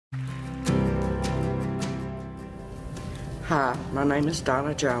Hi, my name is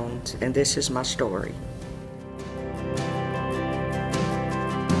Donna Jones, and this is my story.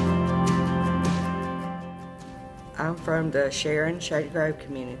 I'm from the Sharon Shady Grove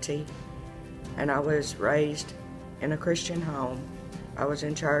community, and I was raised in a Christian home. I was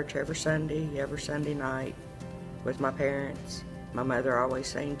in church every Sunday night with my parents. My mother always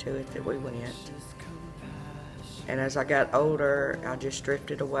seen to it that we went. And as I got older, I just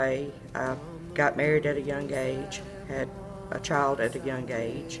drifted away. I got married at a young age, had a child at a young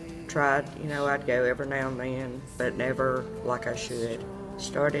age. Tried, I'd go every now and then, but never like I should.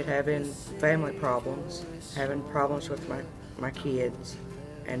 Started having family problems, having problems with my kids,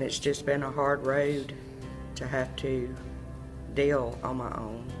 and it's just been a hard road to have to deal on my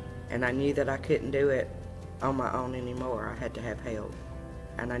own. And I knew that I couldn't do it on my own anymore. I had to have help.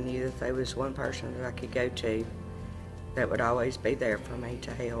 And I knew that there was one person that I could go to that would always be there for me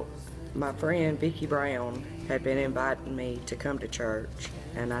to help. My friend Vicki Brown had been inviting me to come to church,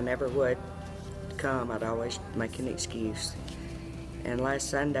 and I never would come. I'd always make an excuse. And last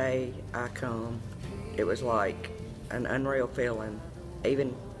Sunday I come. It was like an unreal feeling.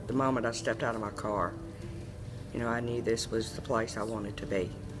 Even the moment I stepped out of my car, I knew this was the place I wanted to be,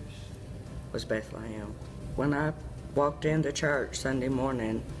 was Bethlehem. When I walked into church Sunday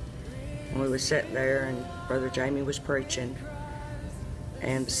morning, we were sitting there and Brother Jamie was preaching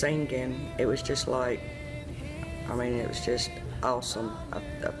and singing, it was just like, it was just awesome,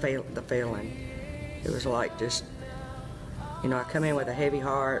 the feeling. It was like just, I come in with a heavy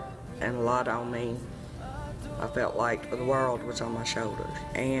heart and a lot on me. I felt like the world was on my shoulders.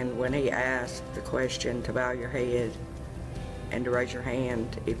 And when he asked the question to bow your head and to raise your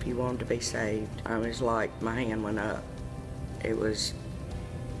hand if you wanted to be saved, it was like my hand went up. It was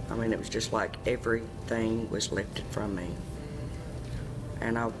just like everything was lifted from me.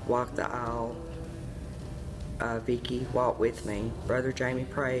 And I walked the aisle. Vicki walked with me. Brother Jamie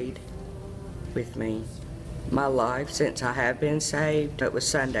prayed with me. My life since I have been saved, it was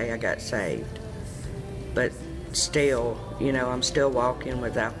Sunday I got saved. But still, I'm still walking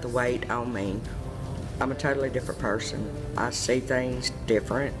without the weight on me. I'm a totally different person. I see things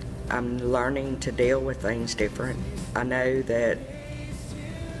different. I'm learning to deal with things different. I know that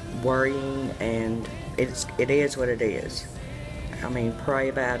worrying, and it is what it is. Pray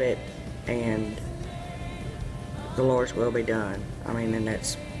about it, and the Lord's will be done. And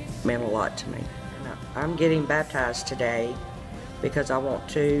that's meant a lot to me. I'm getting baptized today because I want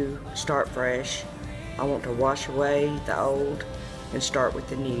to start fresh. I want to wash away the old and start with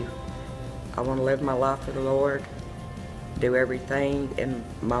the new. I want to live my life for the Lord, do everything in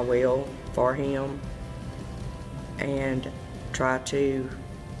my will for Him, and try to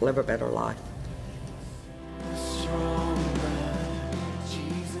live a better life.